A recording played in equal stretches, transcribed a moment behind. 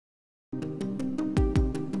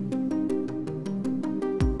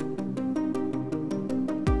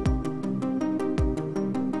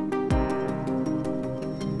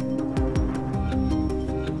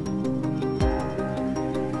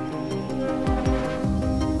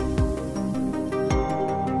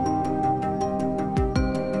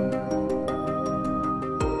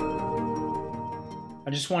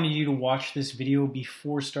I just wanted you to watch this video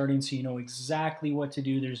before starting so you know exactly what to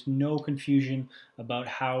do. There's no confusion about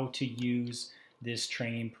how to use this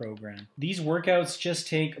training program. These workouts just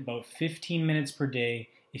take about 15 minutes per day.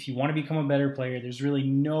 If you want to become a better player, there's really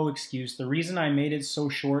no excuse. The reason I made it so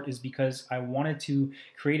short is because I wanted to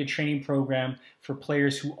create a training program for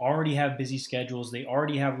players who already have busy schedules. They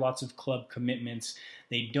already have lots of club commitments.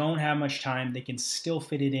 They don't have much time. They can still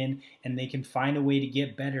fit it in, and they can find a way to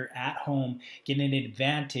get better at home, get an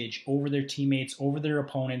advantage over their teammates, over their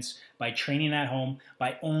opponents by training at home,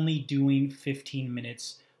 by only doing 15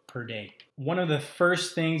 minutes per day. One of the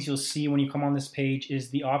first things you'll see when you come on this page is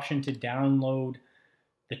the option to download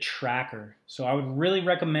the tracker. So I would really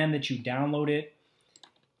recommend that you download it.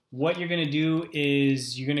 What you're going to do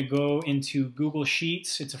is you're going to go into Google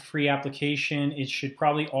Sheets. It's a free application. It should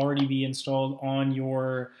probably already be installed on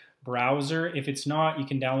your browser. If it's not, you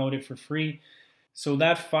can download it for free. So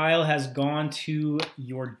that file has gone to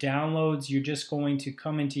your downloads. You're just going to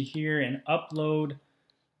come into here and upload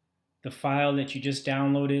the file that you just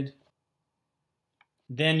downloaded.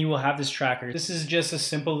 Then you will have this tracker. This is just a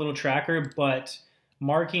simple little tracker, but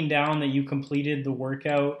marking down that you completed the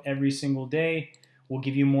workout every single day will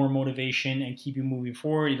give you more motivation and keep you moving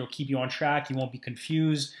forward. It'll keep you on track. You won't be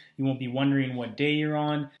confused. You won't be wondering what day you're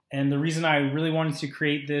on. And the reason I really wanted to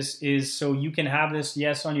create this is so you can have this,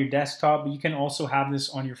 yes, on your desktop, but you can also have this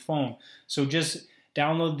on your phone. So just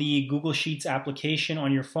download the Google Sheets application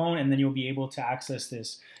on your phone, and then you'll be able to access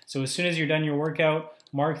this. So as soon as you're done your workout,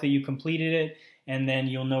 mark that you completed it, and then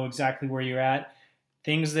you'll know exactly where you're at.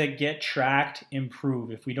 Things that get tracked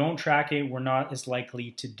improve. If we don't track it, we're not as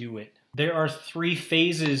likely to do it. There are 3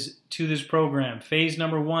 phases to this program. Phase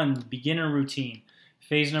number 1, beginner routine.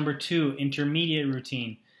 Phase number 2, intermediate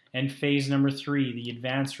routine. And phase number 3, the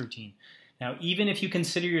advanced routine. Now, even if you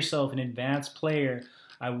consider yourself an advanced player,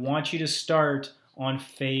 I want you to start on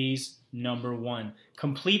phase number 1.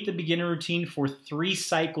 Complete the beginner routine for 3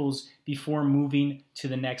 cycles before moving to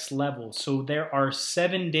the next level. So there are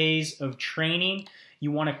 7 days of training.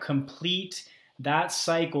 You want to complete that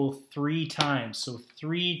cycle 3 times. So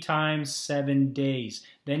 3 times 7 days.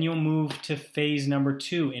 Then you'll move to phase number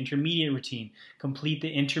 2, intermediate routine. Complete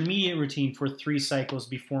the intermediate routine for 3 cycles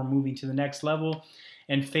before moving to the next level.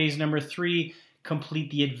 And phase number 3, complete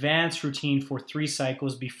the advanced routine for 3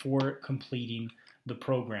 cycles before completing the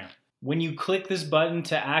program. When you click this button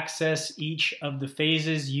to access each of the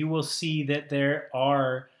phases, you will see that there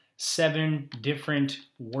are 7 different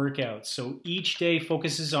workouts. So each day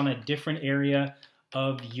focuses on a different area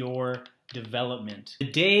of your development.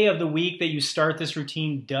 The day of the week that you start this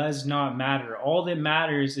routine does not matter. All that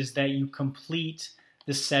matters is that you complete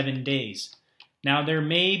the 7 days. Now, there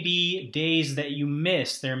may be days that you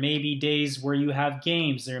miss. There may be days where you have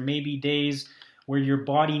games. There may be days where your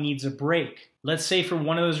body needs a break. Let's say for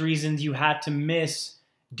one of those reasons you had to miss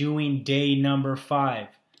doing day number 5.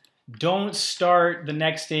 Don't start the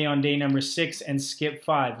next day on day number 6 and skip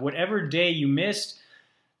 5. Whatever day you missed,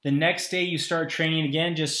 the next day you start training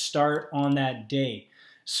again, just start on that day.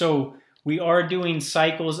 So we are doing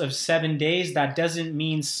cycles of 7 days. That doesn't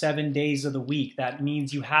mean 7 days of the week. That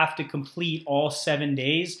means you have to complete all 7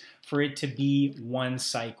 days for it to be one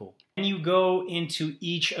cycle. When you go into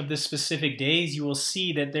each of the specific days, you will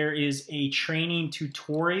see that there is a training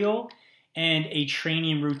tutorial and a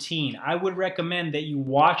training routine. I would recommend that you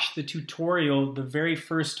watch the tutorial the very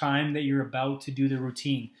first time that you're about to do the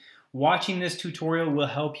routine. Watching this tutorial will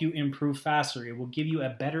help you improve faster. It will give you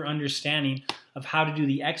a better understanding of how to do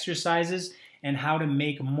the exercises and how to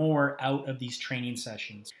make more out of these training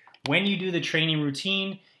sessions. When you do the training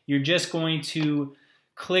routine, you're just going to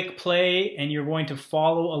click play and you're going to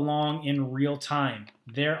follow along in real time.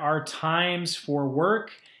 There are times for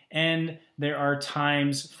work and there are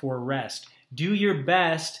times for rest. Do your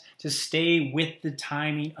best to stay with the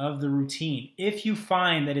timing of the routine. If you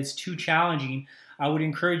find that it's too challenging, I would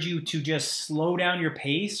encourage you to just slow down your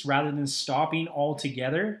pace rather than stopping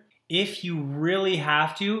altogether. If you really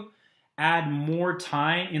have to, add more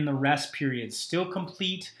time in the rest periods. Still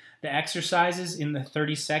complete the exercises in the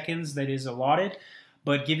 30 seconds that is allotted,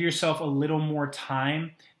 but give yourself a little more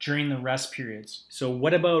time during the rest periods. So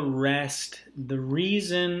what about rest? The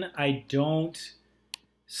reason I don't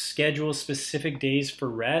schedule specific days for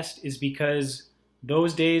rest is because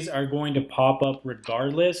those days are going to pop up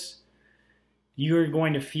regardless. You're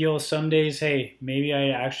going to feel some days, hey, maybe I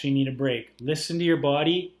actually need a break. Listen to your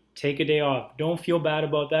body, take a day off. Don't feel bad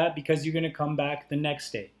about that because you're going to come back the next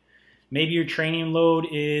day. Maybe your training load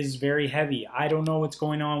is very heavy. I don't know what's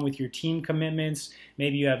going on with your team commitments.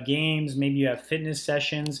 Maybe you have games, maybe you have fitness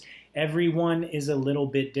sessions. Everyone is a little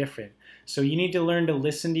bit different. So you need to learn to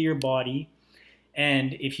listen to your body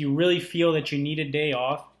And if you really feel that you need a day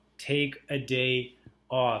off, take a day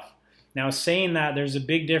off. Now, saying that, there's a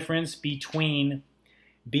big difference between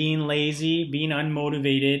being lazy, being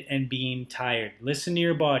unmotivated, and being tired. Listen to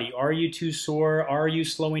your body. Are you too sore? Are you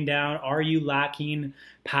slowing down? Are you lacking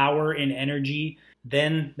power and energy?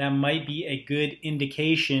 Then that might be a good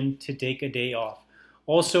indication to take a day off.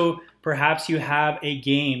 Also, perhaps you have a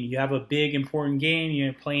game. You have a big, important game.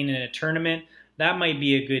 You're playing in a tournament. That might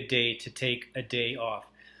be a good day to take a day off.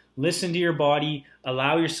 Listen to your body.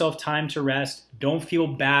 Allow yourself time to rest. Don't feel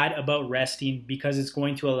bad about resting because it's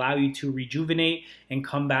going to allow you to rejuvenate and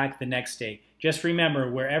come back the next day. Just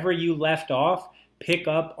remember, wherever you left off, pick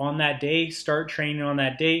up on that day, start training on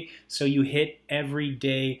that day so you hit every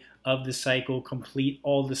day of the cycle, complete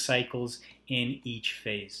all the cycles in each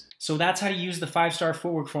phase. So that's how to use the 5-star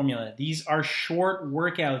footwork formula. These are short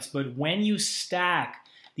workouts, but when you stack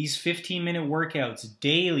these 15-minute workouts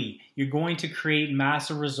daily, you're going to create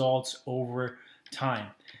massive results over time.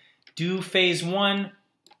 Do phase 1,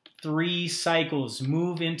 3 cycles.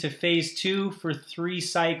 Move into phase 2 for 3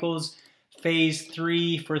 cycles. Phase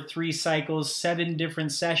 3 for 3 cycles, 7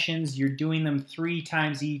 different sessions. You're doing them 3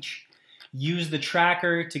 times each. Use the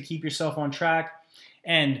tracker to keep yourself on track.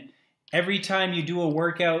 And every time you do a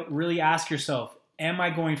workout, really ask yourself, am I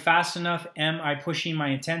going fast enough? Am I pushing my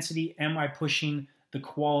intensity? Am I pushing the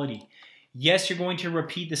quality? Yes, you're going to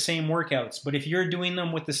repeat the same workouts, but if you're doing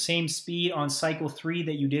them with the same speed on cycle 3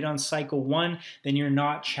 that you did on cycle 1, then you're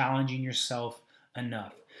not challenging yourself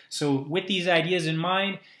enough. So with these ideas in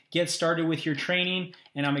mind, get started with your training,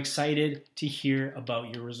 and I'm excited to hear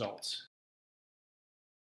about your results.